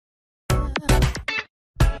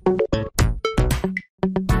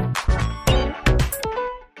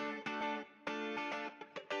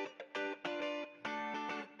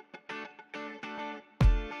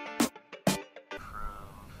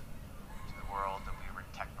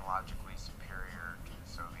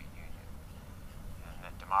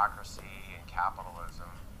democracy and capitalism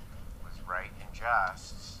was right and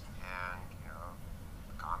just, and,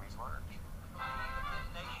 the commies weren't. This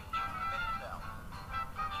nation should commit itself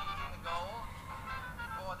to achieving the goal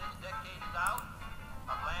before this decade is out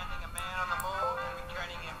of landing a man on the moon and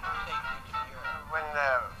returning him safely to the Earth. When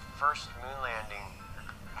the first moon landing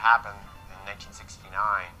happened in 1969,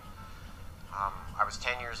 I was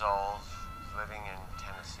 10 years old, living in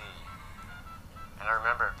Tennessee, and I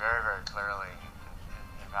remember it very, very clearly.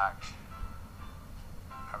 In fact,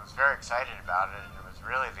 I was very excited about it, and it was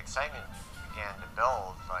really, the excitement began to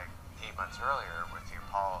build like 8 months earlier with the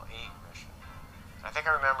Apollo 8 mission. And I think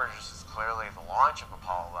I remember just as clearly the launch of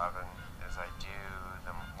Apollo 11 as I do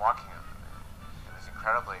them walking on the moon. It was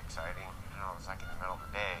incredibly exciting. It was like in the middle of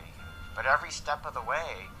the day. But every step of the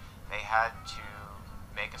way, they had to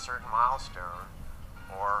make a certain milestone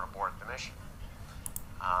or abort the mission.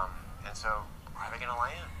 And so, are they going to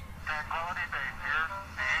land? Tranquility Base here.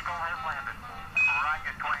 The Eagle has landed.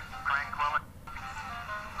 Rocket Tranquility.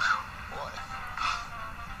 Boy.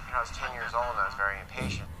 I was 10 years old and I was very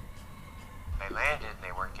impatient. They landed and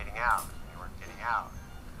they weren't getting out.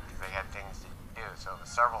 Because they had things to do. So it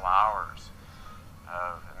was several hours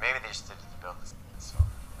of, maybe they just did it to build this. So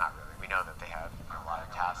not really. We know that they had a lot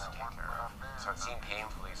of tasks to take care of. So it seemed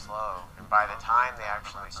painfully slow. And by the time they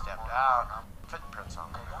actually stepped out, footprints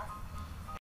on the moon.